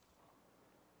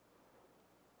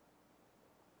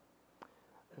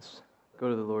Let's go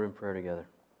to the Lord in prayer together.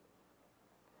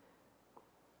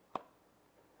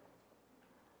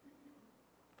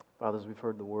 Father, as we've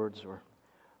heard the words or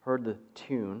heard the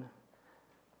tune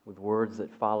with words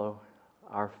that follow,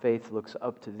 our faith looks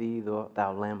up to Thee,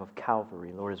 Thou Lamb of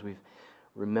Calvary. Lord, as we've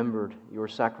remembered Your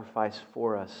sacrifice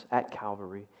for us at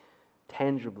Calvary,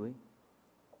 tangibly,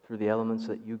 through the elements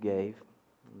that You gave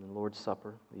in the Lord's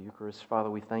Supper, the Eucharist, Father,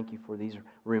 we thank You for these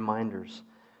reminders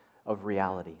of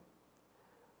reality.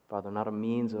 Father, not a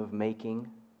means of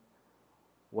making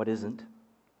what isn't,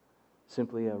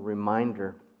 simply a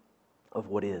reminder of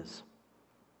what is,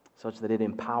 such that it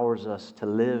empowers us to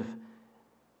live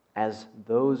as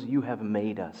those You have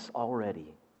made us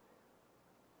already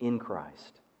in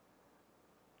Christ.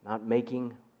 Not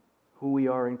making who we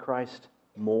are in Christ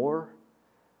more,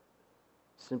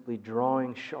 simply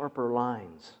drawing sharper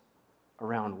lines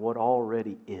around what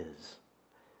already is,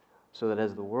 so that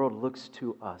as the world looks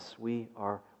to us, we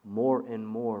are more and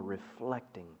more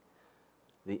reflecting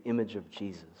the image of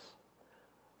Jesus.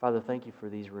 Father, thank You for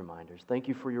these reminders. Thank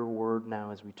You for Your word now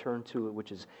as we turn to it, which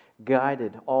has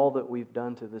guided all that we've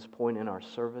done to this point in our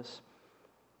service.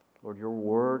 Lord, Your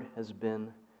word has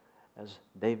been, as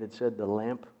David said, the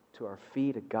lamp to our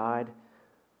feet, a guide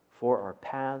for our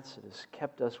paths. It has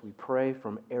kept us, we pray,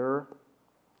 from error.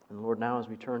 And Lord, now as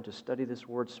we turn to study this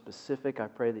word specific, I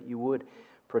pray that You would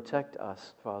protect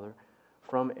us, Father,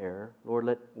 from error. Lord,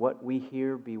 let what we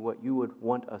hear be what You would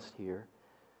want us to hear.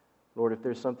 Lord, if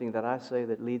there's something that I say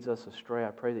that leads us astray,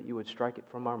 I pray that You would strike it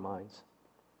from our minds.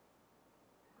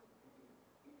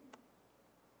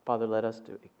 Father, let us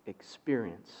to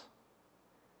experience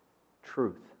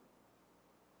truth,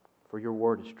 for Your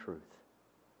word is truth.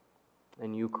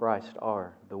 And You, Christ,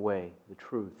 are the way, the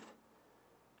truth,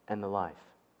 and the life.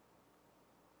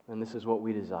 And this is what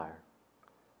we desire.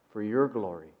 For Your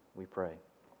glory, we pray.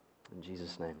 In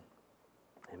Jesus' name,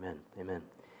 amen. Amen.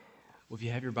 Well, if you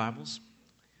have your Bibles,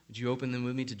 would you open them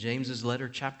with me to James's letter,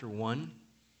 chapter 1?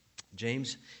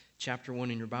 James, chapter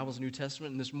 1 in your Bible's New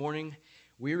Testament. And this morning,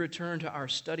 we return to our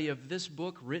study of this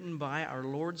book written by our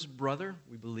Lord's brother,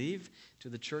 we believe, to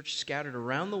the church scattered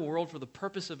around the world for the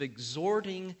purpose of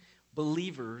exhorting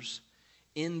believers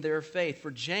in their faith.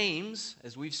 For James,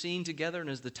 as we've seen together and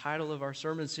as the title of our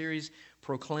sermon series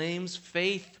proclaims,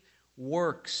 faith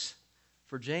works.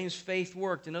 For James, faith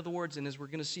worked. In other words, and as we're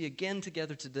going to see again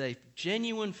together today,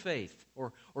 genuine faith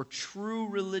or true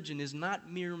religion is not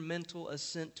mere mental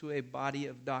assent to a body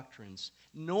of doctrines,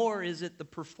 nor is it the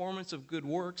performance of good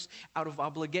works out of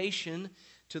obligation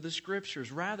to the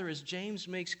Scriptures. Rather, as James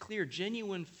makes clear,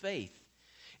 genuine faith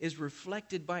is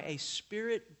reflected by a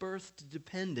Spirit-birthed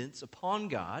dependence upon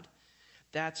God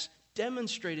that's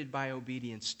demonstrated by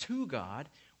obedience to God,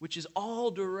 which is all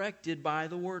directed by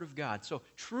the Word of God. So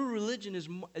true religion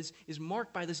is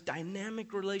marked by this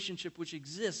dynamic relationship which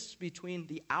exists between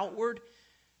the outward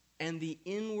and the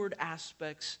inward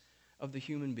aspects of the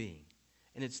human being.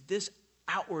 And it's this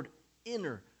outward,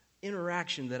 inner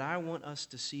interaction that I want us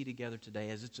to see together today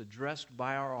as it's addressed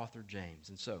by our author, James.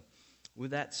 And so,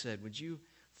 with that said, would you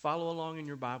follow along in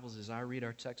your Bibles as I read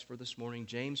our text for this morning,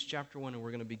 James chapter 1, and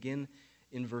we're going to begin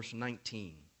in verse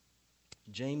 19.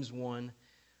 James 1,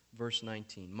 verse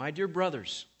 19. My dear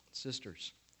brothers,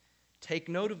 sisters, take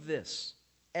note of this.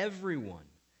 Everyone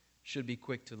should be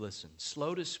quick to listen,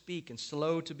 slow to speak, and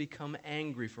slow to become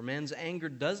angry, for man's anger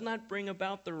does not bring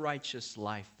about the righteous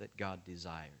life that God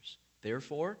desires.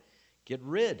 Therefore, get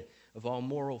rid of all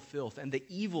moral filth and the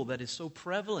evil that is so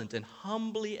prevalent, and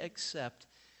humbly accept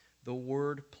the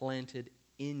word planted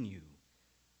in you,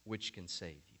 which can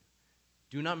save you.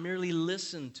 Do not merely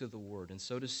listen to the word and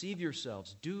so deceive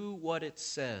yourselves. Do what it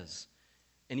says.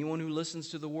 Anyone who listens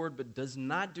to the word but does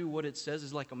not do what it says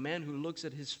is like a man who looks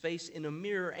at his face in a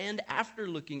mirror and after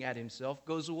looking at himself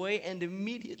goes away and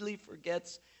immediately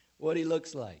forgets what he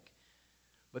looks like.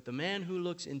 But the man who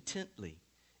looks intently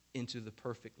into the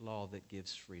perfect law that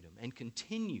gives freedom and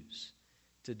continues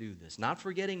to do this, not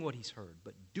forgetting what he's heard,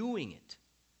 but doing it,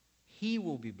 he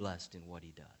will be blessed in what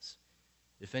he does.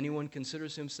 If anyone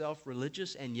considers himself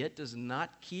religious and yet does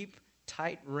not keep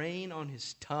tight rein on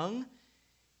his tongue,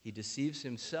 he deceives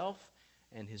himself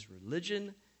and his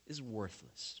religion is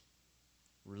worthless.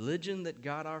 Religion that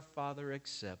God our Father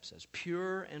accepts as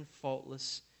pure and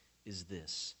faultless is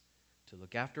this: to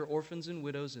look after orphans and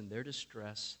widows in their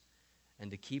distress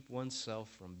and to keep oneself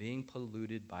from being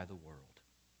polluted by the world.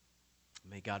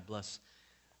 May God bless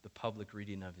the public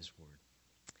reading of His Word.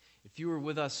 If you were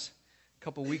with us A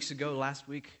couple weeks ago, last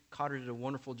week, Cotter did a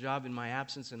wonderful job in my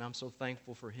absence, and I'm so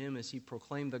thankful for him as he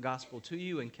proclaimed the gospel to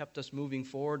you and kept us moving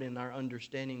forward in our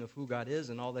understanding of who God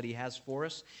is and all that he has for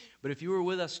us. But if you were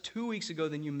with us 2 weeks ago,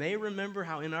 then you may remember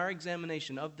how in our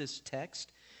examination of this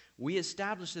text, we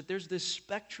established that there's this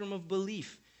spectrum of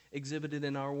belief exhibited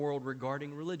in our world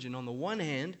regarding religion. On the one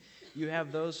hand, you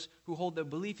have those who hold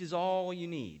that belief is all you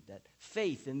need, that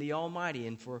faith in the Almighty,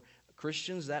 and for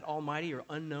Christians, that Almighty or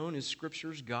unknown is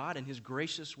Scripture's God and His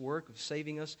gracious work of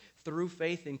saving us through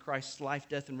faith in Christ's life,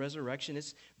 death, and resurrection.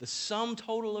 It's the sum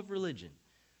total of religion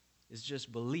is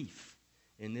just belief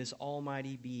in this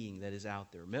Almighty being that is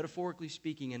out there. Metaphorically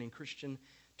speaking and in Christian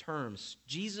terms,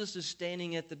 Jesus is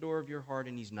standing at the door of your heart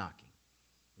and He's knocking.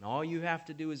 And all you have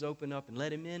to do is open up and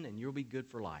let Him in and you'll be good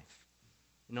for life.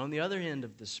 And on the other end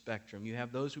of the spectrum, you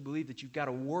have those who believe that you've got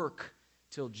to work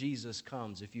till Jesus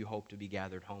comes if you hope to be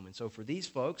gathered home. And so for these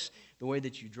folks, the way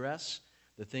that you dress,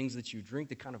 the things that you drink,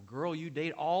 the kind of girl you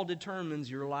date, all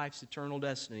determines your life's eternal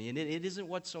destiny. And it isn't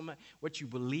what you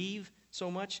believe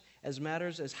so much as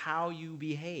matters as how you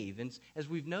behave. And as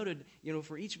we've noted,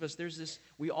 for each of us, there's this,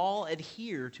 we all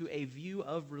adhere to a view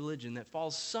of religion that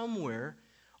falls somewhere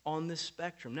on this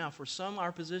spectrum. Now, for some,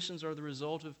 our positions are the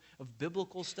result of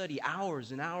biblical study,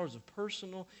 hours and hours of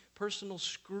personal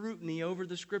scrutiny over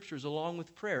the Scriptures along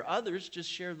with prayer. Others just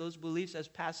share those beliefs as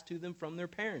passed to them from their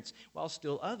parents, while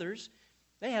still others,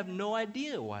 they have no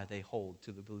idea why they hold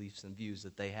to the beliefs and views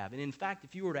that they have. And in fact,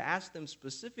 if you were to ask them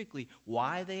specifically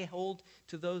why they hold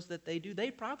to those that they do,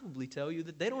 they'd probably tell you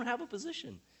that they don't have a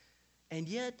position. And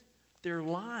yet, their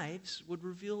lives would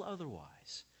reveal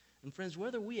otherwise. And friends,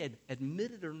 whether we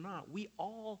admit it or not, we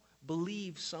all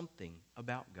believe something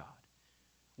about God.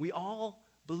 We all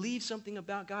believe something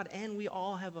about God, and we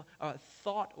all have a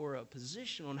thought or a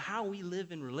position on how we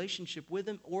live in relationship with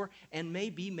Him and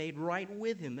may be made right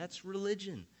with Him. That's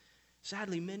religion.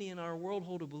 Sadly, many in our world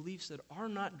hold to beliefs that are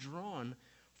not drawn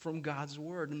from God's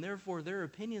Word, and therefore their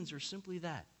opinions are simply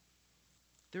that.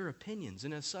 They're opinions,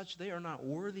 and as such, they are not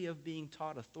worthy of being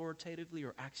taught authoritatively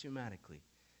or axiomatically.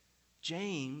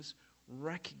 James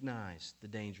recognized the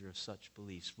danger of such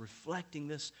beliefs, reflecting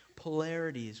this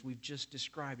polarity as we've just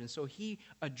described. And so he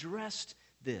addressed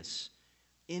this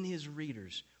in his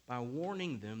readers by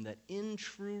warning them that in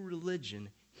true religion,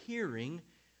 hearing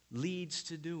leads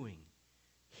to doing.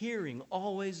 Hearing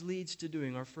always leads to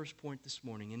doing, our first point this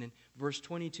morning. And in verse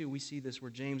 22, we see this where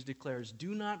James declares,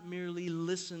 "Do not merely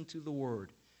listen to the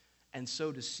word and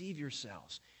so deceive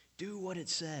yourselves. Do what it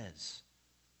says."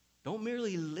 Don't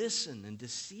merely listen and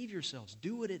deceive yourselves.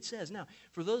 Do what it says. Now,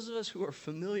 for those of us who are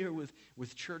familiar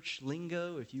with church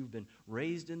lingo, if you've been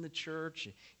raised in the church,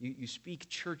 you speak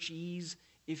churchese,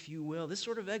 if you will, this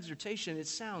sort of exhortation, it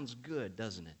sounds good,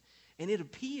 doesn't it? And it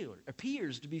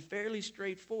appears to be fairly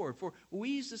straightforward. For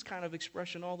we use this kind of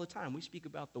expression all the time. We speak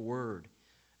about the Word,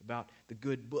 about the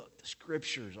good book, the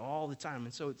Scriptures, all the time.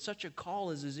 And so it's such a call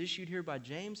as is issued here by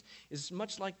James is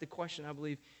much like the question, I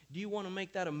believe, do you want to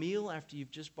make that a meal after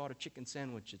you've just bought a chicken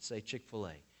sandwich at, say,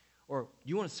 Chick-fil-A? Or do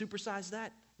you want to supersize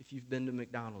that if you've been to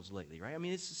McDonald's lately, right? I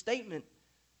mean, it's a statement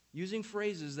using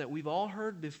phrases that we've all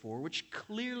heard before, which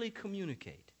clearly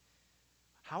communicate.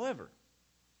 However,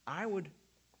 I would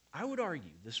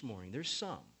argue this morning, there's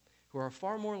some who are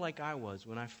far more like I was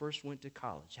when I first went to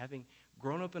college, having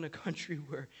grown up in a country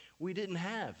where we didn't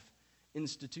have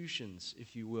institutions,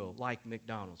 if you will, like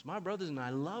McDonald's. My brothers and I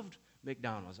loved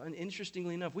McDonald's. And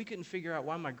interestingly enough, we couldn't figure out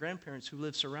why my grandparents, who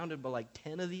lived surrounded by like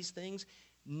 10 of these things,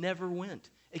 never went,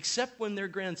 except when their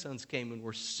grandsons came and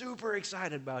were super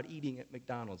excited about eating at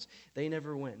McDonald's. They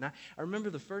never went. And I remember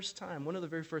the first time, one of the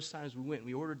very first times we went,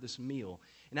 we ordered this meal.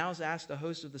 And I was asked a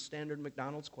host of the standard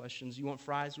McDonald's questions. You want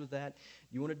fries with that?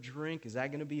 You want a drink? Is that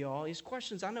going to be all? These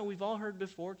questions I know we've all heard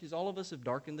before because all of us have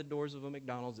darkened the doors of a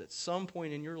McDonald's at some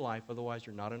point in your life. Otherwise,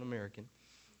 you're not an American.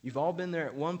 You've all been there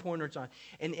at one point or time.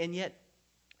 And yet,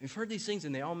 we've heard these things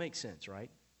and they all make sense, right?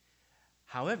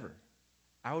 However,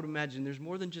 I would imagine there's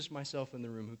more than just myself in the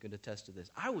room who can attest to this.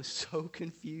 I was so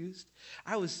confused.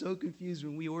 I was so confused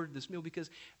when we ordered this meal because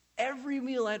every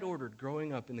meal I'd ordered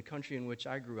growing up in the country in which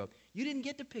I grew up, you didn't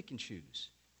get to pick and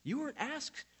choose. You weren't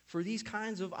asked for these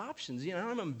kinds of options. You know,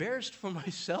 I'm embarrassed for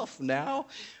myself now,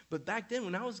 but back then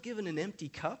when I was given an empty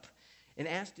cup and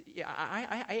asked,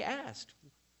 I asked,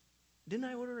 didn't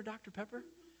I order a Dr. Pepper?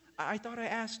 I thought I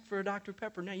asked for a Dr.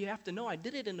 Pepper. Now, you have to know I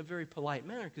did it in a very polite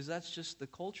manner because that's just the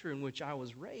culture in which I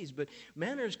was raised. But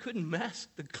manners couldn't mask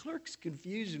the clerk's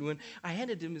confusion when I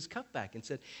handed him his cup back and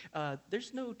said,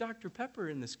 there's no Dr. Pepper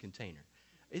in this container.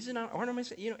 Aren't I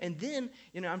saying? And then,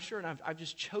 I'm sure, and I've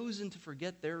just chosen to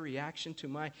forget their reaction to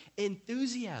my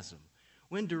enthusiasm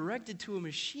when directed to a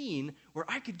machine where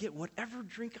I could get whatever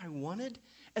drink I wanted,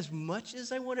 as much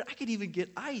as I wanted. I could even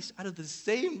get ice out of the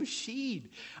same machine.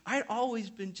 I'd always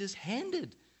been just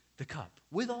handed the cup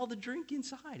with all the drink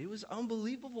inside. It was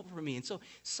unbelievable for me. And so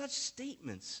such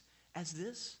statements as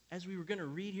this, as we were going to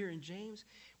read here in James,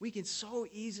 we can so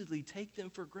easily take them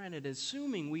for granted,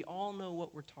 assuming we all know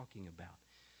what we're talking about.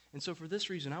 And so for this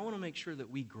reason, I want to make sure that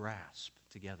we grasp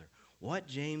together what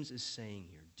James is saying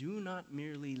here. Do not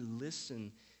merely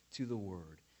listen to the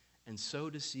word and so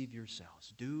deceive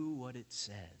yourselves. Do what it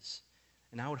says.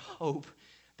 And I would hope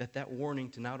that that warning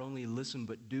to not only listen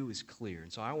but do is clear.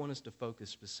 And so I want us to focus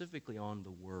specifically on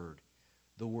the word.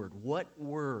 The word. What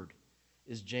word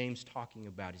is James talking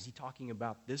about? Is he talking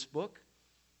about this book?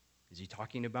 Is he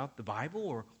talking about the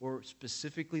Bible or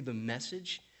specifically the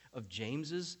message of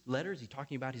James's letter? Is he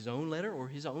talking about his own letter or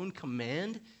his own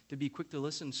command to be quick to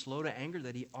listen, slow to anger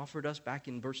that he offered us back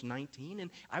in verse 19?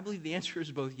 And I believe the answer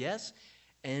is both yes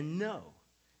and no.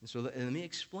 And so let me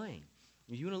explain.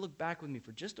 If you want to look back with me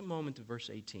for just a moment to verse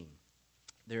 18,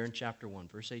 there in chapter 1,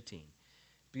 verse 18.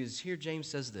 Because here James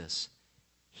says this,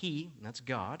 He, and that's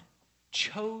God,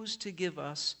 chose to give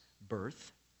us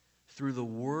birth through the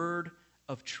word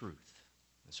of truth.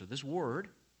 And so this word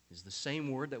is the same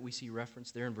word that we see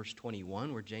referenced there in verse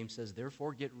 21, where James says,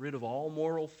 Therefore get rid of all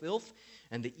moral filth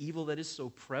and the evil that is so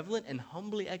prevalent, and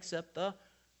humbly accept the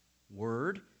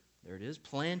word, there it is,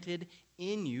 planted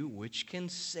in you, which can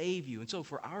save you. And so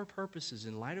for our purposes,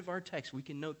 in light of our text, we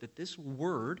can note that this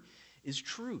word is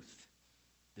truth.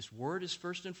 This word is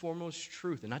first and foremost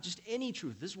truth, and not just any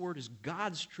truth. This word is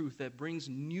God's truth that brings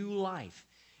new life.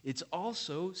 It's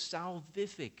also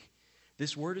salvific.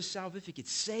 This word is salvific. It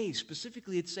saves.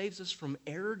 Specifically, it saves us from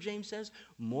error, James says,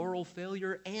 moral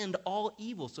failure, and all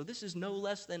evil. So this is no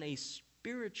less than a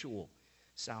spiritual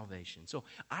salvation. So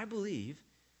I believe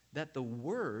that the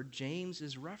word James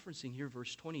is referencing here,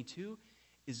 verse 22,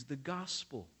 is the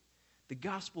gospel. The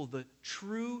gospel, the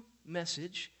true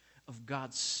message of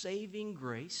God's saving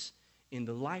grace in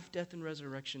the life, death, and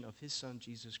resurrection of his Son,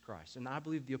 Jesus Christ. And I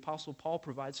believe the Apostle Paul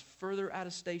provides further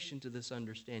attestation to this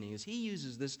understanding as he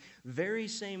uses this very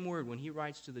same word when he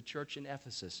writes to the church in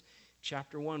Ephesus.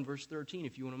 Chapter 1, verse 13,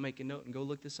 if you want to make a note and go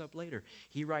look this up later.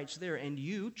 He writes there, And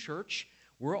you, church,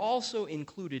 were also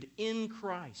included in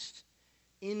Christ.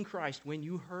 In Christ, when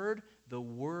you heard the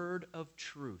word of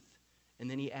truth.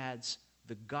 And then he adds,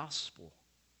 the gospel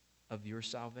of your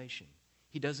salvation.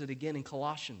 He does it again in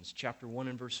Colossians chapter 1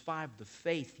 and verse 5. The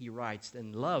faith, he writes,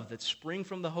 and love that spring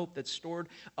from the hope that's stored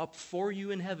up for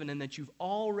you in heaven and that you've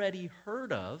already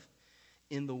heard of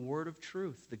in the word of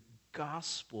truth, the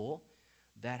gospel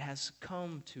that has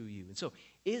come to you. And so,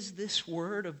 is this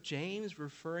word of James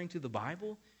referring to the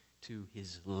Bible, to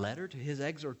his letter, to his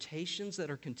exhortations that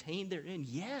are contained therein?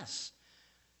 Yes.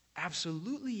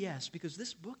 Absolutely yes, because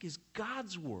this book is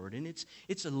God's word, and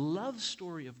it's a love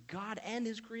story of God and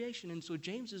his creation. And so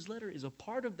James's letter is a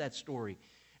part of that story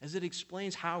as it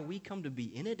explains how we come to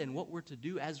be in it and what we're to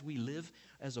do as we live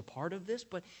as a part of this.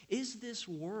 But is this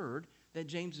word that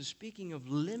James is speaking of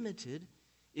limited,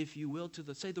 if you will, to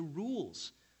the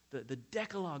rules, the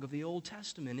Decalogue of the Old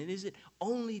Testament? And is it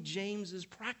only James's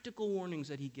practical warnings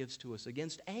that he gives to us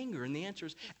against anger? And the answer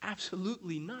is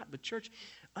absolutely not. But church,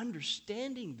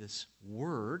 understanding this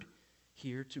word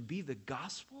here to be the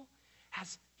gospel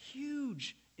has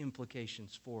huge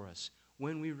implications for us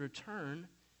when we return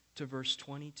to verse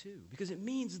 22. Because it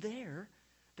means there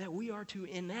that we are to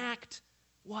enact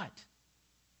what?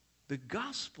 The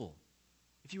gospel.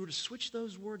 If you were to switch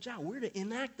those words out, we're to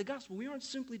enact the gospel. We aren't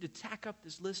simply to tack up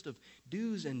this list of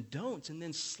do's and don'ts and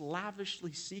then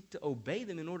slavishly seek to obey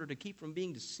them in order to keep from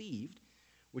being deceived,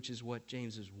 which is what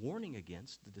James is warning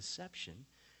against, the deception.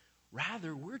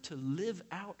 Rather, we're to live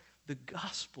out the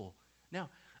gospel. Now,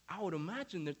 I would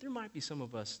imagine that there might be some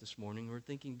of us this morning who are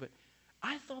thinking, but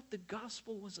I thought the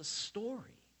gospel was a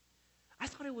story. I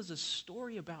thought it was a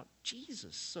story about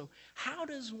Jesus. So how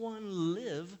does one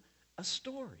live a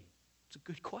story? It's a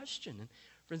good question. And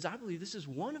friends, I believe this is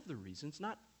one of the reasons,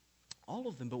 not all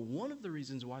of them, but one of the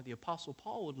reasons why the Apostle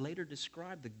Paul would later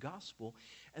describe the gospel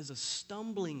as a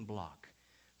stumbling block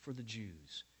for the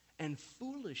Jews and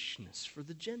foolishness for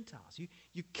the Gentiles.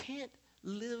 You can't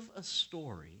live a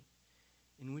story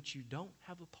in which you don't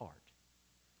have a part.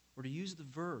 Or to use the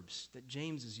verbs that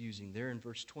James is using there in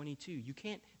verse 22, you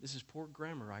can't, this is poor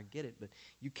grammar, I get it, but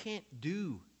you can't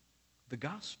do the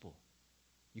gospel.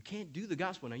 You can't do the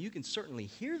gospel. Now, you can certainly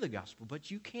hear the gospel,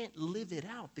 but you can't live it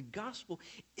out. The gospel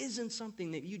isn't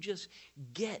something that you just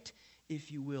get,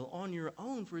 if you will, on your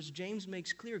own. For as James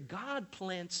makes clear, God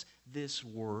plants this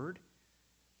word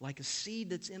like a seed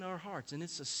that's in our hearts. And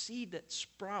it's a seed that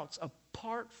sprouts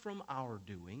apart from our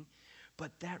doing,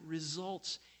 but that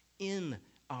results in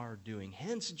our doing.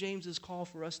 Hence, James's call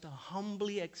for us to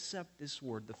humbly accept this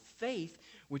word. The faith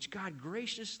which God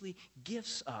graciously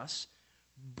gifts us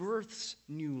births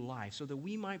new life so that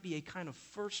we might be a kind of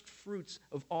first fruits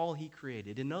of all he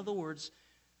created. In other words,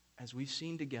 as we've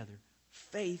seen together,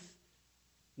 faith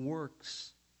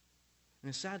works.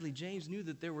 And sadly, James knew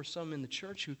that there were some in the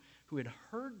church who had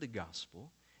heard the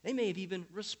gospel. They may have even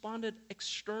responded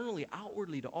externally,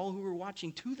 outwardly to all who were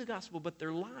watching to the gospel, but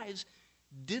their lives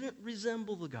didn't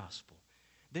resemble the gospel.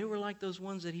 They were like those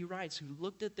ones that he writes who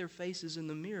looked at their faces in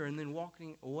the mirror and then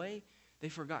walking away, they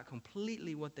forgot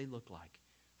completely what they looked like.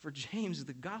 For James,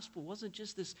 the gospel wasn't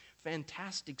just this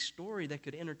fantastic story that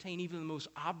could entertain even the most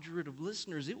obdurate of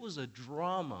listeners. It was a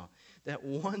drama that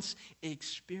once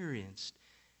experienced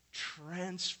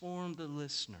transformed the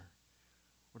listener.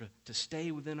 Or to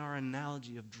stay within our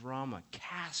analogy of drama,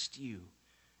 cast you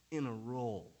in a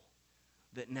role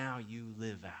that now you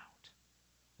live out.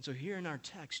 And so here in our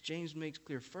text, James makes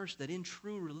clear first that in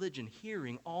true religion,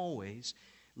 hearing always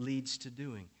leads to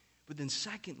doing. But then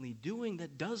secondly, doing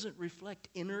that doesn't reflect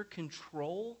inner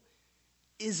control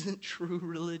isn't true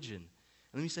religion.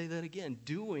 Let me say that again.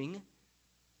 Doing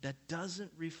that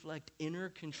doesn't reflect inner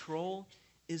control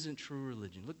isn't true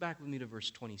religion. Look back with me to verse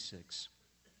 26.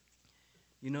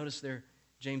 You notice there,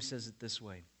 James says it this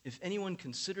way. If anyone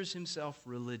considers himself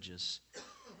religious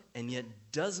and yet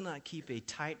does not keep a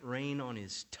tight rein on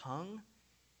his tongue,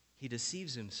 he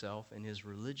deceives himself and his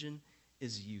religion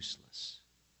is useless.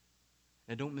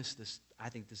 Now don't miss this. I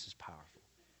think this is powerful.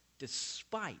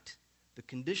 Despite the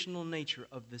conditional nature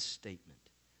of this statement,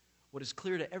 what is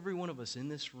clear to every one of us in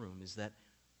this room is that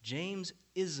James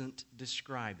isn't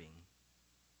describing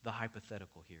the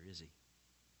hypothetical here, is he?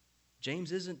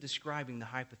 James isn't describing the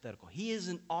hypothetical. He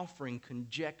isn't offering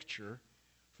conjecture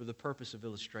for the purpose of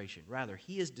illustration. Rather,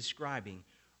 he is describing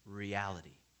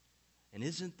reality. And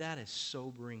isn't that a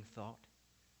sobering thought?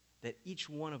 That each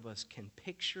one of us can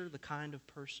picture the kind of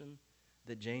person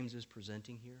that James is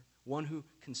presenting here? One who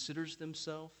considers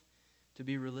themselves to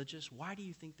be religious? Why do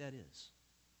you think that is?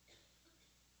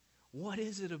 What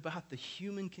is it about the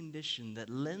human condition that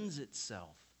lends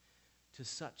itself to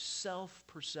such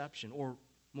self-perception, or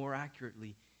more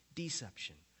accurately,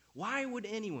 deception? Why would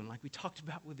anyone, like we talked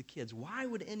about with the kids, why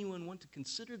would anyone want to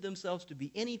consider themselves to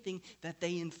be anything that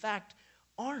they in fact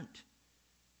aren't?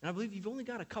 And I believe you've only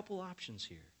got a couple options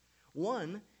here.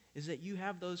 One is that you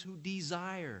have those who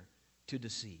desire to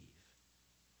deceive.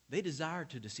 They desire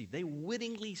to deceive. They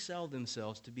wittingly sell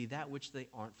themselves to be that which they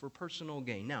aren't for personal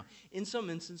gain. Now, in some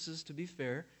instances, to be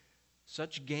fair,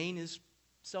 such gain is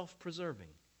self-preserving,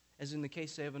 as in the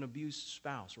case, say, of an abused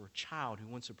spouse or a child who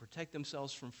wants to protect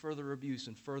themselves from further abuse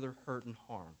and further hurt and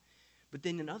harm. But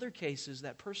then in other cases,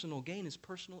 that personal gain is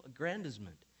personal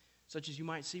aggrandizement, such as you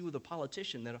might see with a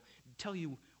politician that'll tell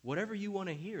you whatever you want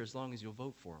to hear as long as you'll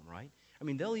vote for them, right? I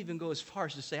mean, they'll even go as far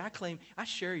as to say, I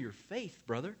share your faith,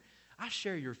 brother. I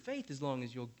share your faith as long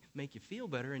as you'll make you feel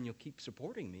better and you'll keep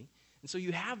supporting me. And so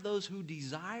you have those who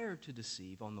desire to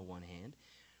deceive on the one hand,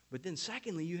 but then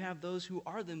secondly, you have those who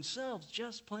are themselves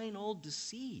just plain old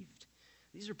deceived.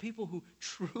 These are people who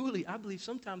truly, I believe,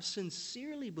 sometimes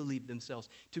sincerely believe themselves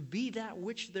to be that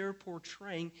which they're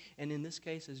portraying. And in this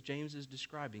case, as James is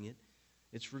describing it,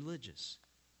 it's religious.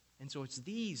 And so it's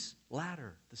these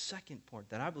latter, the second part,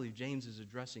 that I believe James is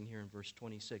addressing here in verse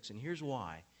 26. And here's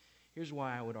why. Here's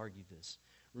why I would argue this.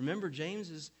 Remember,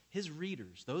 his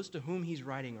readers, those to whom he's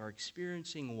writing, are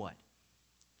experiencing what?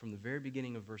 From the very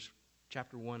beginning of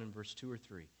chapter 1 and verse 2 or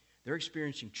 3. They're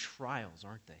experiencing trials,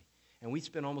 aren't they? And we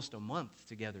spent almost a month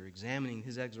together examining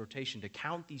his exhortation to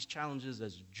count these challenges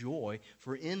as joy,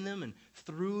 for in them and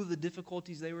through the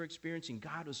difficulties they were experiencing,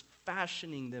 God was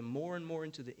fashioning them more and more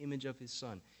into the image of his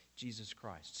Son, Jesus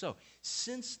Christ. So,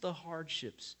 since the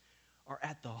hardships are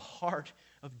at the heart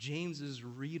of James's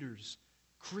readers'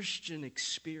 Christian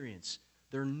experience,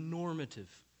 they're normative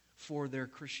for their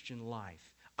Christian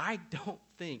life. I don't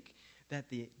think that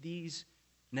these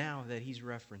now that he's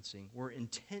referencing were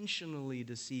intentionally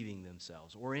deceiving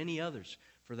themselves, or any others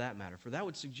for that matter. For that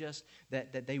would suggest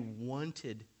that they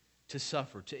wanted to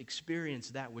suffer, to experience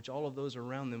that which all of those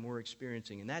around them were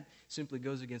experiencing. And that simply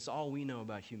goes against all we know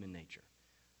about human nature.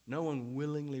 No one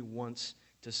willingly wants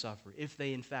to suffer if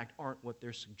they in fact aren't what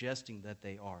they're suggesting that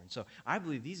they are. And so I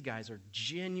believe these guys are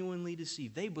genuinely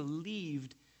deceived. They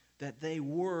believed that they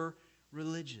were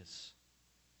religious.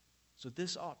 So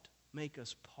this ought to make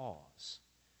us pause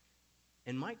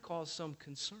and might cause some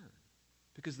concern,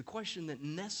 because the question that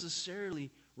necessarily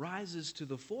rises to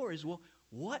the fore is, well,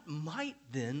 what might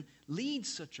then lead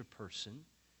such a person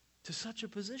to such a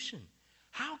position?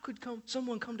 How could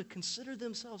someone come to consider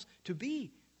themselves to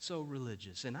be so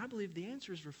religious? And I believe the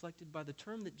answer is reflected by the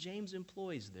term that James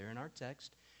employs there in our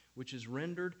text, which is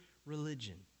rendered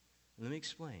religion. Let me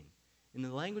explain. In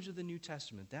the language of the New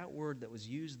Testament, that word that was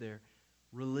used there,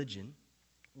 religion,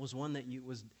 was one that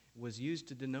was used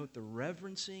to denote the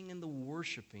reverencing and the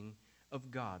worshiping of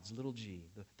gods, little g,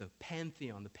 the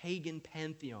pantheon, the pagan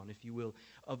pantheon, if you will,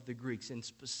 of the Greeks. And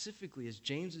specifically, as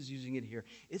James is using it here,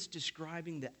 it's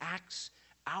describing the acts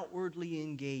outwardly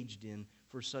engaged in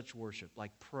for such worship,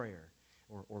 like prayer,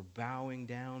 or bowing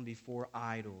down before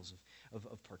idols,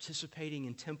 of participating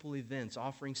in temple events,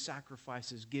 offering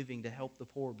sacrifices, giving to help the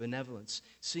poor, benevolence,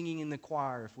 singing in the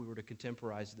choir, if we were to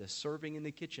contemporize this, serving in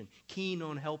the kitchen, keen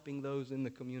on helping those in the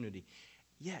community.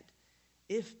 Yet,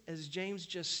 if, as James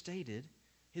just stated,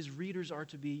 his readers are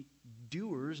to be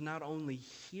doers, not only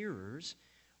hearers,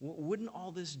 wouldn't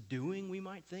all this doing, we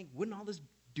might think, wouldn't all this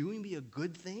doing be a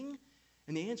good thing?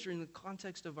 And the answer in the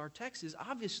context of our text is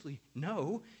obviously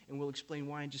no, and we'll explain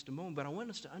why in just a moment. But I want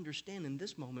us to understand in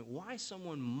this moment why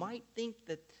someone might think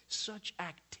that such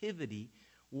activity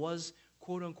was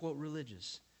quote-unquote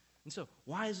religious. And so,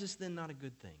 why is this then not a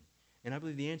good thing? And I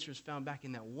believe the answer is found back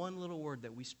in that one little word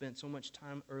that we spent so much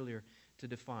time earlier to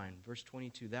define. Verse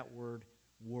 22, that word,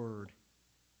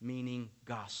 meaning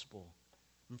gospel.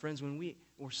 And friends,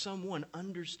 or someone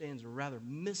understands, or rather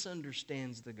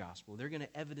misunderstands the gospel, they're going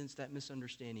to evidence that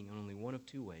misunderstanding in only one of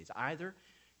two ways. Either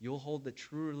you'll hold that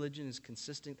true religion is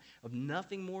consistent of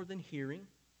nothing more than hearing,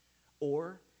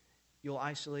 or you'll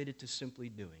isolate it to simply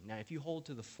doing. Now, if you hold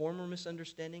to the former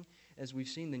misunderstanding, as we've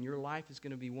seen, then your life is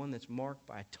going to be one that's marked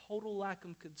by a total lack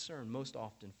of concern, most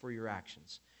often, for your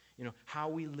actions. How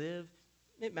we live,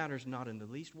 it matters not in the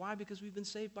least. Why? Because we've been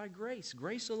saved by grace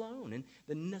alone. And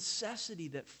the necessity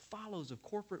that follows of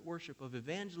corporate worship, of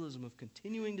evangelism, of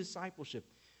continuing discipleship,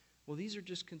 well, these are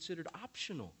just considered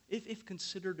optional, if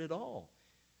considered at all.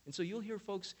 And so you'll hear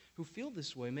folks who feel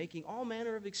this way making all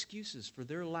manner of excuses for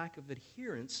their lack of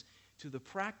adherence to the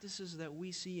practices that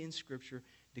we see in Scripture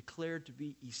declared to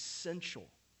be essential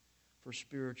for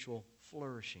spiritual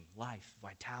flourishing, life,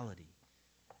 vitality.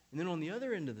 And then on the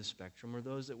other end of the spectrum are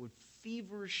those that would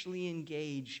feverishly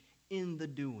engage in the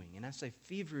doing. And I say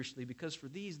feverishly because for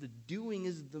these, the doing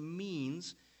is the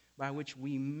means by which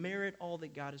we merit all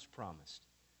that God has promised.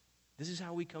 This is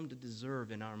how we come to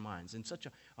deserve in our minds. And such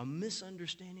a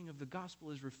misunderstanding of the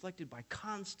gospel is reflected by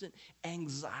constant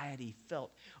anxiety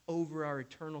felt over our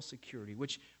eternal security,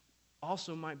 which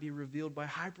also might be revealed by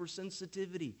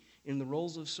hypersensitivity in the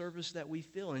roles of service that we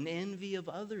fill, and envy of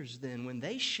others then when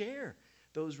they share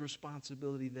those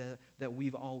responsibilities that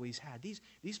we've always had.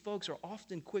 These folks are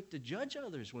often quick to judge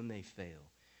others when they fail,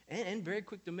 and very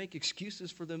quick to make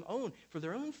excuses for their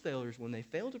own failures when they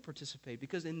fail to participate,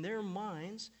 because in their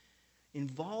minds,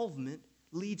 involvement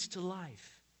leads to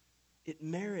life. It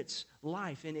merits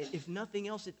life, and if nothing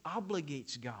else, it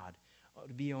obligates God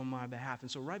to be on my behalf. And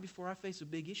so right before I face a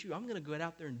big issue, I'm going to go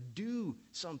out there and do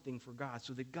something for God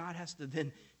so that God has to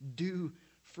then do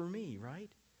for me, right?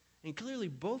 And clearly,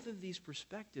 both of these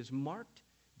perspectives marked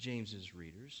James's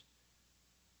readers.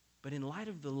 But in light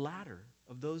of the latter,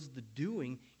 of those the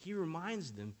doing, he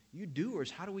reminds them, you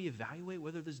doers, how do we evaluate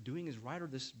whether this doing is right or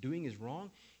this doing is wrong?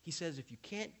 He says, if you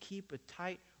can't keep a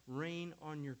tight rein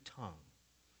on your tongue,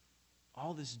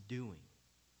 all this doing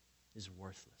is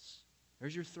worthless.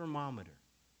 There's your thermometer.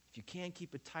 If you can't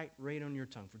keep a tight rein on your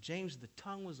tongue. For James, the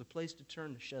tongue was a place to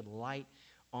turn to shed light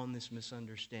on this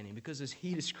misunderstanding. Because as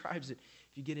he describes it,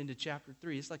 if you get into chapter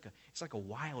 3, it's like a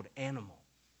wild animal.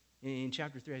 In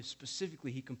chapter 3,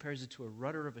 specifically, he compares it to a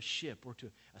rudder of a ship or to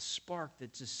a spark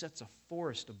that just sets a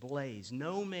forest ablaze.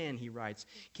 No man, he writes,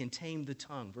 can tame the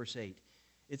tongue. Verse 8,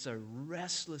 it's a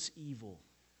restless evil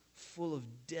full of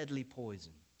deadly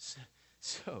poison.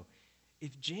 So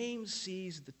if James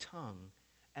sees the tongue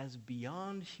as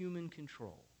beyond human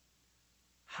control,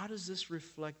 how does this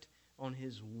reflect on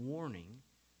his warning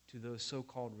to those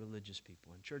so-called religious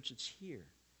people? And church, it's here.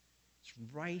 It's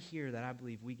right here that I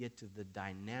believe we get to the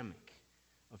dynamic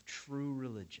of true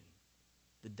religion.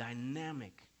 The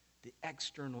dynamic, the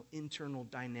external, internal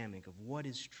dynamic of what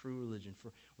is true religion.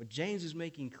 For what James is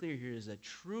making clear here is that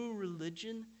true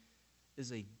religion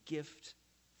is a gift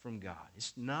from God.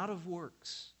 It's not of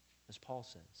works, as Paul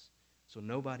says. So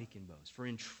nobody can boast. For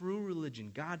in true religion,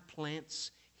 God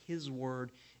plants His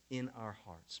word in our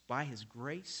hearts by His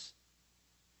grace.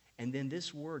 And then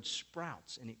this word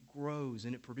sprouts and it grows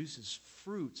and it produces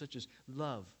fruit such as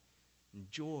love and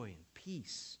joy and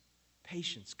peace,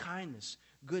 patience, kindness,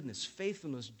 goodness,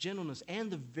 faithfulness, gentleness,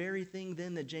 and the very thing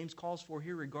then that James calls for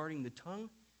here regarding the tongue,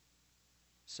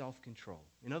 self-control.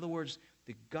 In other words,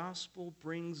 the gospel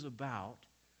brings about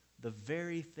the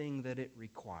very thing that it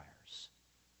requires.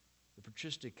 The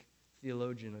patristic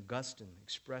theologian Augustine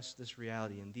expressed this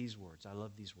reality in these words. I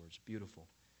love these words. Beautiful.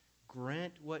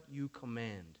 Grant what you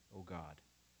command, O God,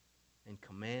 and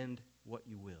command what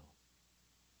you will.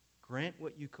 Grant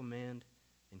what you command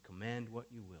and command what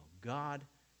you will. God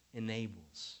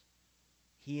enables.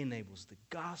 He enables. The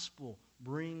gospel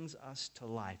brings us to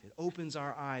life. It opens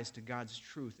our eyes to God's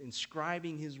truth,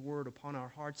 inscribing His word upon our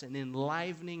hearts and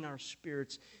enlivening our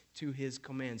spirits to His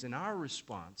commands. And our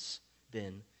response,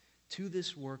 then, to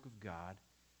this work of God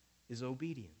is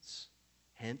obedience.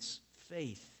 Hence,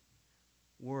 faith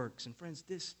works. And friends,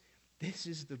 this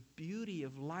is the beauty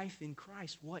of life in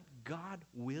Christ. What God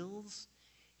wills,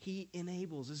 He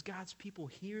enables. As God's people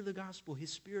hear the gospel,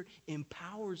 His Spirit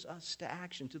empowers us to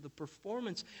action, to the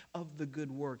performance of the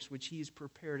good works, which He has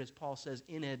prepared, as Paul says,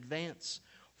 in advance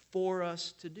for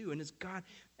us to do. And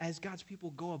as God's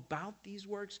people go about these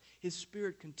works, His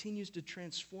Spirit continues to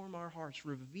transform our hearts,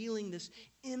 revealing this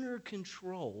inner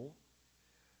control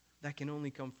that can only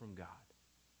come from God.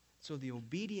 So the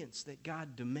obedience that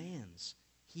God demands,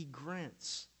 He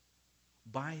grants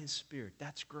by His Spirit.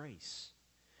 That's grace.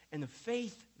 And the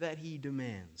faith that He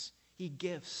demands, He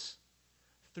gifts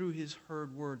through His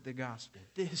heard word, the gospel.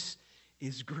 This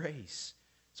is grace.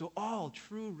 So all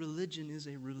true religion is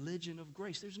a religion of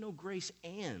grace. There's no grace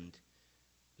and.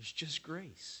 There's just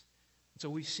grace. So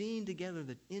we've seen together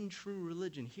that in true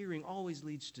religion, hearing always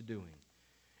leads to doing.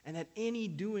 And that any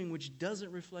doing which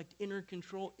doesn't reflect inner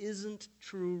control isn't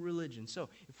true religion. So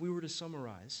if we were to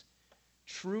summarize,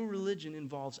 true religion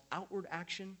involves outward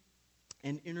action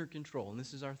and inner control. And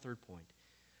this is our third point.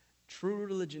 True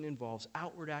religion involves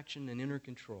outward action and inner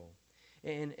control.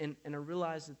 And I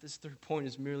realize that this third point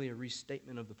is merely a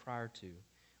restatement of the prior two,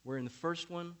 where in the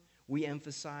first one, we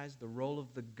emphasize the role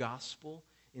of the gospel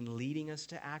in leading us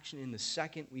to action. In the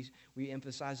second, we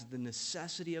emphasize the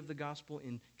necessity of the gospel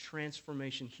in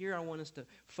transformation. Here, I want us to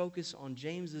focus on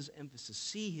James's emphasis,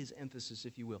 see his emphasis,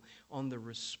 if you will, on the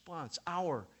response,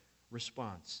 our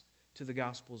response to the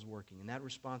gospel's working. And that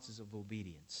response is of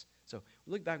obedience. So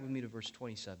look back with me to verse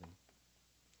 27.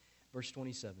 Verse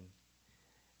 27.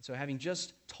 So having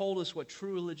just told us what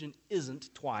true religion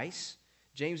isn't twice,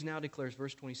 James now declares,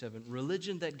 verse 27,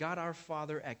 religion that God our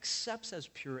Father accepts as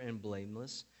pure and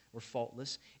blameless or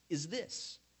faultless is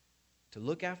this, to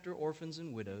look after orphans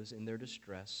and widows in their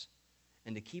distress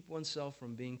and to keep oneself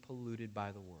from being polluted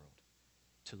by the world.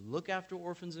 To look after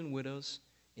orphans and widows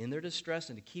in their distress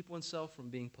and to keep oneself from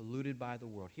being polluted by the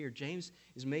world. Here, James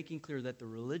is making clear that the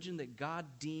religion that God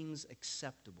deems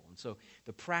acceptable, and so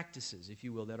the practices, if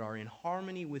you will, that are in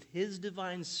harmony with His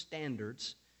divine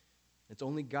standards, it's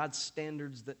only God's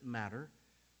standards that matter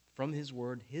from His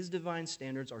Word. His divine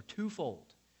standards are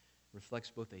twofold. Reflects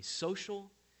both a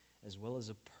social as well as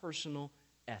a personal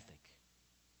ethic.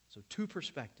 So two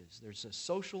perspectives. There's a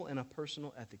social and a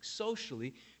personal ethic.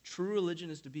 Socially, true religion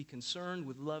is to be concerned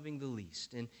with loving the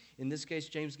least. And in this case,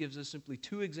 James gives us simply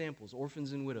two examples,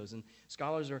 orphans and widows. And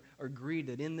scholars are agreed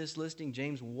that in this listing,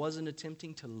 James wasn't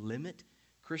attempting to limit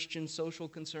Christian social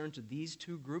concern to these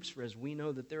two groups, for as we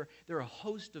know that there are a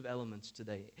host of elements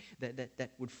today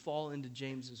that would fall into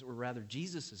James's, or rather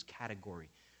Jesus' category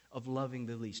of loving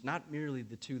the least, not merely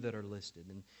the two that are listed.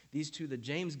 And these two that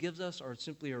James gives us are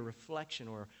simply a reflection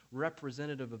or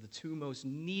representative of the two most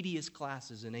neediest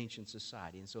classes in ancient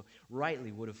society, and so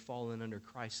rightly would have fallen under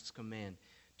Christ's command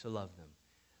to love them.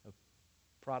 A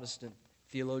Protestant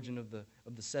theologian of the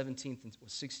 17th and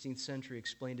 16th century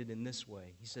explained it in this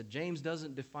way. He said, James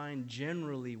doesn't define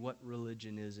generally what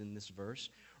religion is in this verse.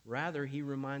 Rather, he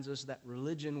reminds us that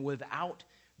religion without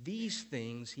these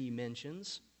things he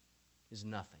mentions is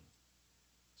nothing.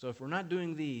 So if we're not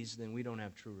doing these, then we don't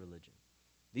have true religion.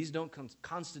 These don't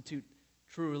constitute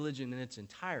true religion in its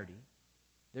entirety.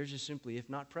 They're just simply, if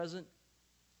not present,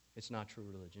 it's not true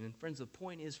religion. And friends, the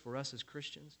point is for us as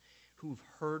Christians who've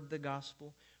heard the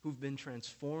gospel, who've been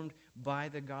transformed by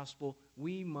the gospel,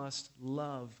 we must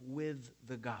love with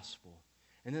the gospel.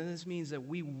 And then this means that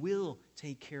we will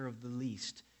take care of the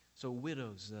least. So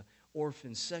widows,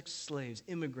 orphans, sex slaves,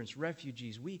 immigrants,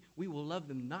 refugees, we will love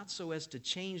them not so as to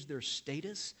change their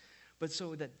status, but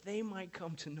so that they might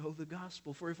come to know the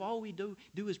gospel. For if all we do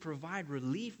is provide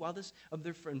relief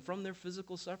from their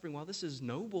physical suffering, while this is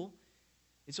noble,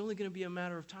 it's only going to be a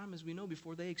matter of time, as we know,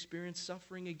 before they experience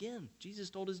suffering again.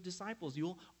 Jesus told His disciples,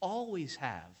 you'll always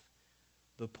have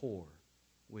the poor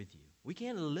with you. We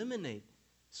can't eliminate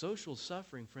social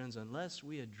suffering, friends, unless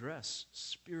we address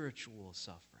spiritual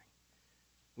suffering.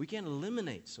 We can't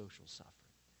eliminate social suffering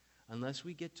unless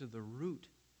we get to the root,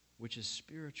 which is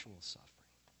spiritual suffering.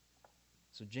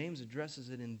 So James addresses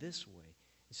it in this way.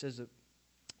 He says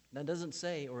that doesn't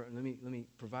say, or let me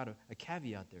provide a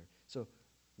caveat there. So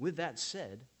with that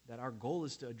said, that our goal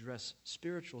is to address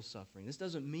spiritual suffering. This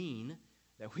doesn't mean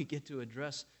that we get to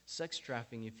address sex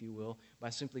trafficking, if you will, by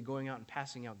simply going out and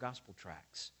passing out gospel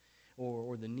tracts,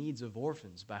 or the needs of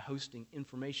orphans by hosting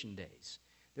information days.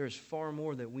 There is far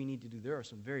more that we need to do. There are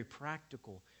some very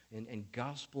practical and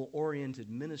gospel-oriented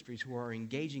ministries who are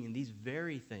engaging in these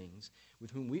very things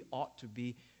with whom we ought to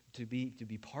be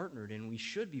partnered, and we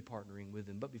should be partnering with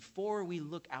them. But before we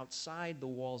look outside the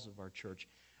walls of our church,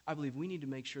 I believe we need to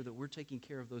make sure that we're taking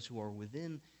care of those who are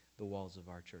within the walls of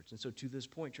our church. And so to this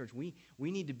point, church, we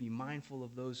need to be mindful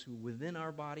of those who within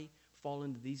our body fall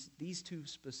into these two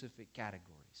specific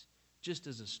categories, just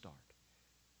as a start.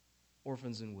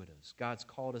 Orphans and widows. God's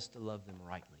called us to love them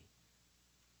rightly.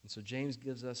 And so James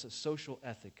gives us a social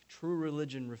ethic. True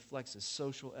religion reflects a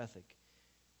social ethic,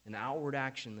 an outward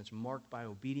action that's marked by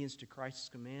obedience to Christ's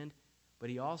command,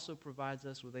 but he also provides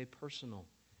us with a personal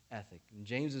ethic. In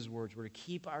James's words, we're to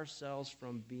keep ourselves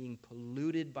from being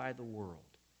polluted by the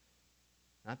world.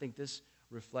 And I think this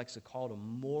reflects a call to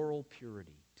moral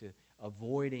purity, to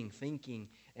avoiding thinking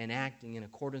and acting in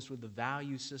accordance with the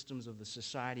value systems of the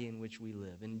society in which we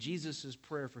live. In Jesus'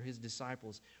 prayer for his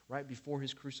disciples, right before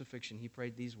his crucifixion, he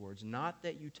prayed these words, "Not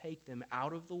that you take them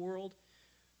out of the world,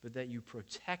 but that you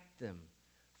protect them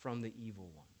from the evil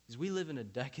one." Because we live in a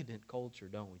decadent culture,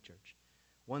 don't we, church?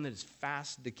 One that is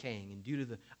fast decaying. And due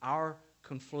to our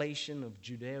conflation of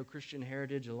Judeo-Christian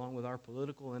heritage along with our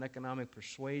political and economic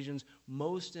persuasions,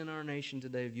 most in our nation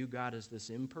today view God as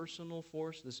this impersonal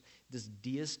force, this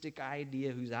deistic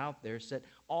idea who's out there, set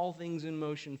all things in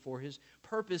motion for his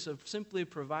purpose of simply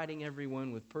providing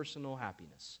everyone with personal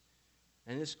happiness.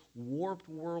 And this warped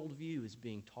worldview is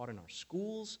being taught in our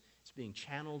schools. It's being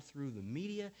channeled through the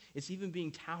media. It's even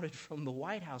being touted from the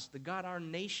White House. The God our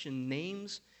nation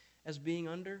names as being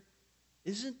under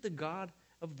isn't the God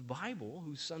of the Bible,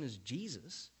 whose son is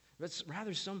Jesus, but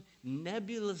rather some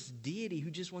nebulous deity who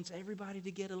just wants everybody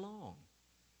to get along.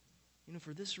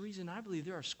 For this reason, I believe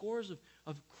there are scores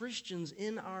of Christians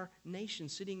in our nation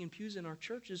sitting in pews in our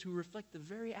churches who reflect the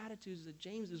very attitudes that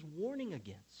James is warning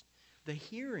against. The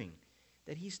hearing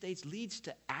that he states leads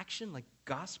to action like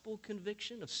gospel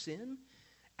conviction of sin,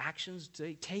 actions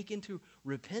taken to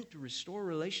repent, to restore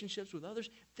relationships with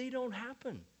others. They don't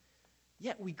happen.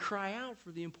 Yet we cry out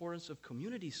for the importance of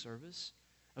community service,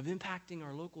 of impacting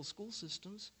our local school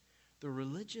systems. The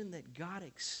religion that God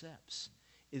accepts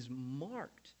is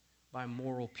marked by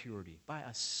moral purity, by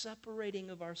a separating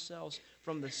of ourselves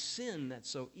from the sin that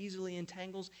so easily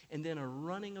entangles, and then a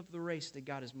running of the race that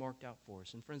God has marked out for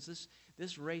us. And friends,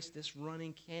 this race, this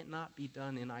running cannot be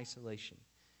done in isolation.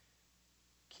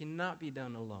 Cannot be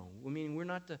done alone. I mean,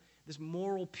 this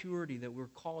moral purity that we're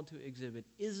called to exhibit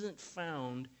isn't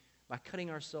found by cutting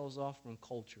ourselves off from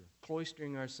culture,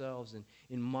 cloistering ourselves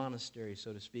in monasteries,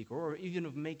 so to speak, or even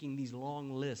of making these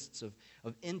long lists of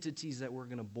entities that we're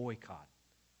going to boycott.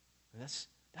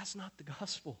 That's not the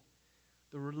gospel.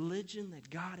 The religion that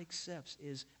God accepts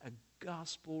is a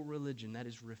gospel religion that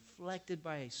is reflected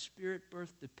by a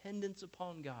spirit-birthed dependence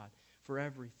upon God for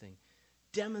everything,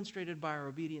 demonstrated by our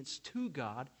obedience to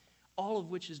God, all of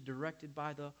which is directed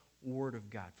by the Word of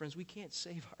God. Friends, we can't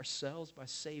save ourselves by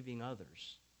saving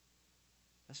others.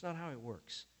 That's not how it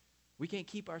works. We can't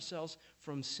keep ourselves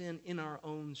from sin in our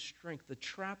own strength. The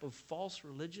trap of false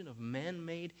religion, of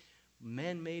man-made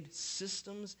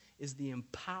systems, is the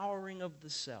empowering of the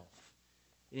self.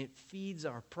 And it feeds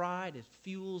our pride. It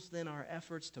fuels then our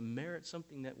efforts to merit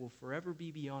something that will forever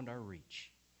be beyond our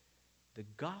reach. The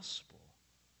gospel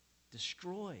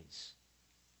destroys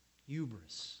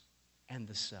hubris and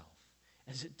the self,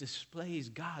 as it displays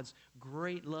God's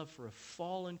great love for a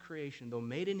fallen creation, though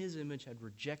made in his image, had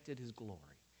rejected his glory.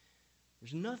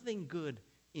 There's nothing good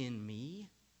in me,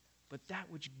 but that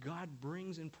which God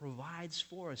brings and provides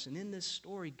for us. And in this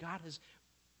story, God has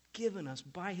given us,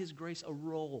 by his grace, a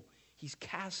role. He's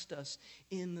cast us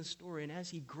in the story. And as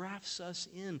he grafts us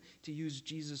in, to use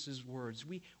Jesus' words,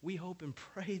 we hope and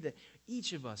pray that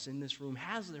each of us in this room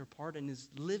has their part and is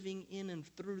living in and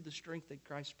through the strength that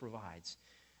Christ provides.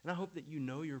 And I hope that you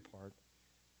know your part.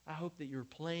 I hope that you're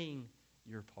playing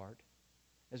your part.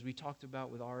 As we talked about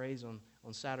with RAs on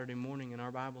Saturday morning in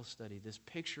our Bible study, this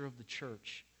picture of the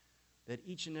church that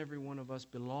each and every one of us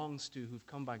belongs to, who've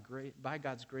come by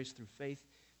God's grace through faith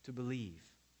to believe.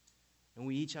 And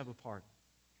we each have a part,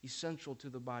 essential to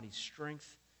the body's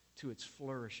strength, to its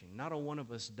flourishing. Not a one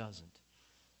of us doesn't.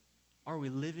 Are we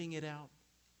living it out?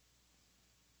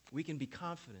 we can be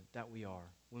confident that we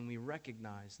are when we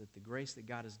recognize that the grace that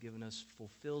God has given us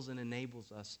fulfills and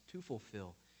enables us to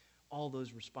fulfill all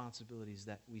those responsibilities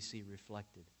that we see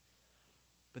reflected.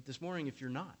 But this morning, if you're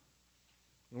not,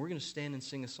 and we're going to stand and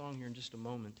sing a song here in just a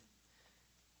moment,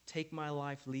 take my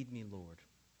life, lead me, Lord.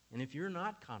 And if you're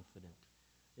not confident,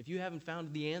 if you haven't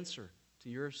found the answer to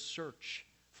your search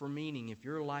for meaning, if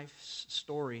your life's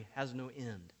story has no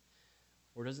end,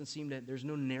 or doesn't seem that there's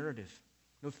no narrative,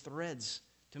 no threads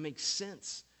to make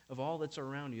sense of all that's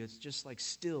around you, it's just like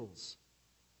stills.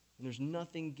 And there's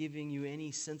nothing giving you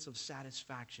any sense of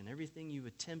satisfaction. Everything you've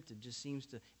attempted just seems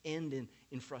to end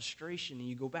in frustration, and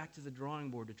you go back to the drawing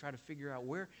board to try to figure out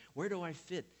where do I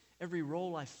fit? Every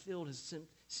role I filled has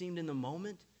seemed in the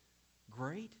moment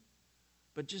great,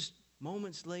 but just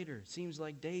moments later, seems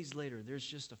like days later, there's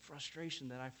just a frustration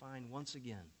that I find once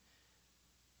again.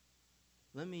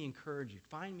 Let me encourage you.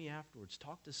 Find me afterwards.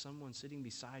 Talk to someone sitting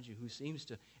beside you who seems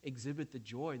to exhibit the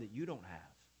joy that you don't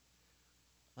have.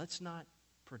 Let's not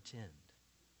pretend.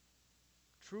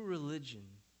 True religion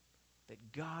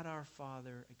that God our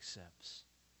Father accepts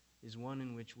is one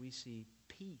in which we see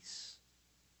peace,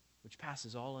 which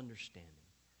passes all understanding,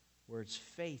 where it's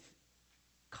faith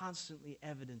constantly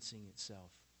evidencing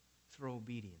itself through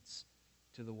obedience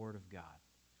to the Word of God.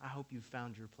 I hope you've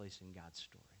found your place in God's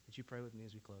story. Would you pray with me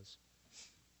as we close?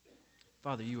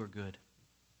 Father, you are good.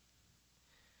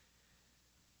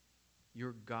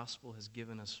 Your gospel has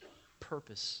given us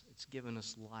purpose. It's given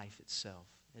us life itself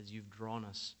as you've drawn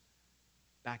us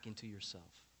back into yourself.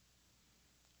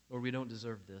 Lord, we don't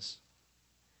deserve this.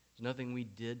 There's nothing we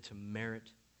did to merit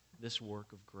this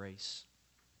work of grace.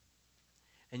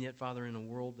 And yet, Father, in a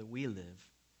world that we live,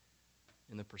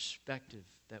 in the perspective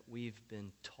that we've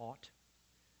been taught,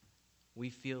 we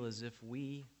feel as if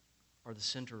we are the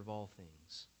center of all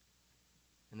things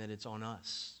and that it's on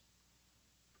us.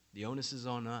 The onus is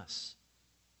on us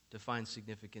to find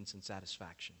significance and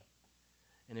satisfaction.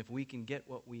 And if we can get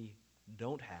what we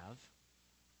don't have,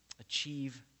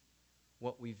 achieve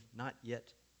what we've not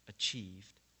yet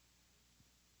achieved,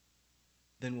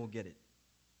 then we'll get it.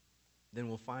 Then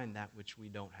we'll find that which we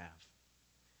don't have.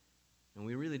 And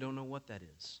we really don't know what that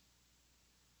is.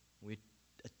 We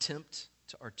attempt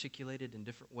to articulate it in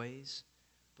different ways,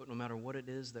 but no matter what it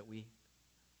is that we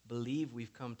believe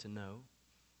we've come to know,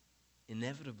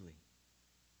 inevitably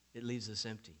it leaves us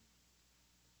empty.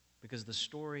 Because the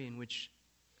story in which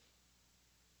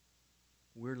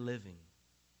we're living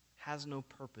has no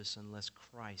purpose unless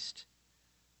Christ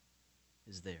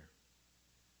is there.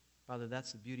 Father,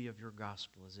 that's the beauty of your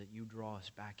gospel, is that you draw us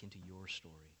back into your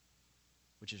story,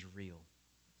 which is real,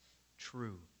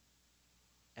 true,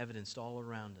 evidenced all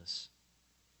around us.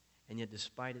 And yet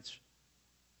despite its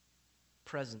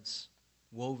presence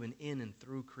woven in and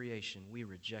through creation, we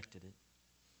rejected it.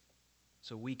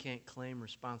 So we can't claim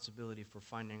responsibility for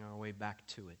finding our way back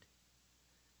to it.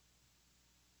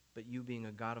 But you, being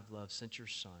a God of love, sent your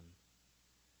Son,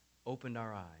 opened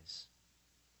our eyes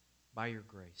by your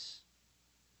grace,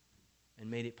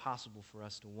 and made it possible for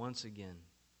us to once again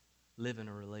live in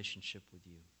a relationship with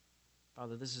you.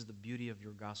 Father, this is the beauty of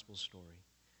your gospel story.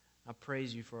 I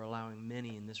praise you for allowing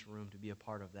many in this room to be a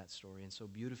part of that story, and so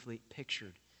beautifully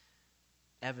pictured,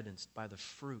 evidenced by the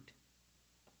fruit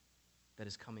that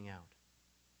is coming out,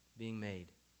 being made.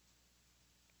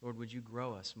 Lord, would you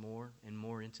grow us more and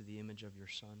more into the image of your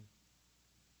Son?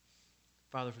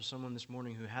 Father, for someone this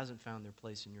morning who hasn't found their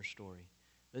place in your story,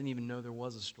 doesn't even know there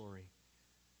was a story,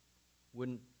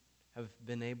 wouldn't have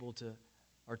been able to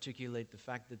articulate the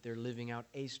fact that they're living out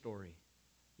a story,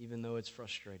 even though it's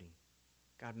frustrating.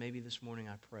 God, maybe this morning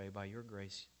I pray by your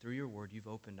grace, through your word, you've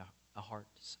opened a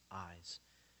heart's eyes.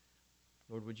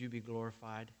 Lord, would you be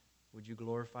glorified? Would you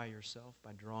glorify yourself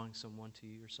by drawing someone to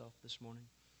yourself this morning?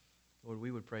 Lord,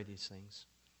 we would pray these things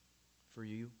for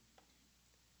you,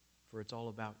 for it's all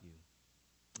about you.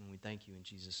 And we thank you in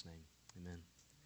Jesus' name. Amen.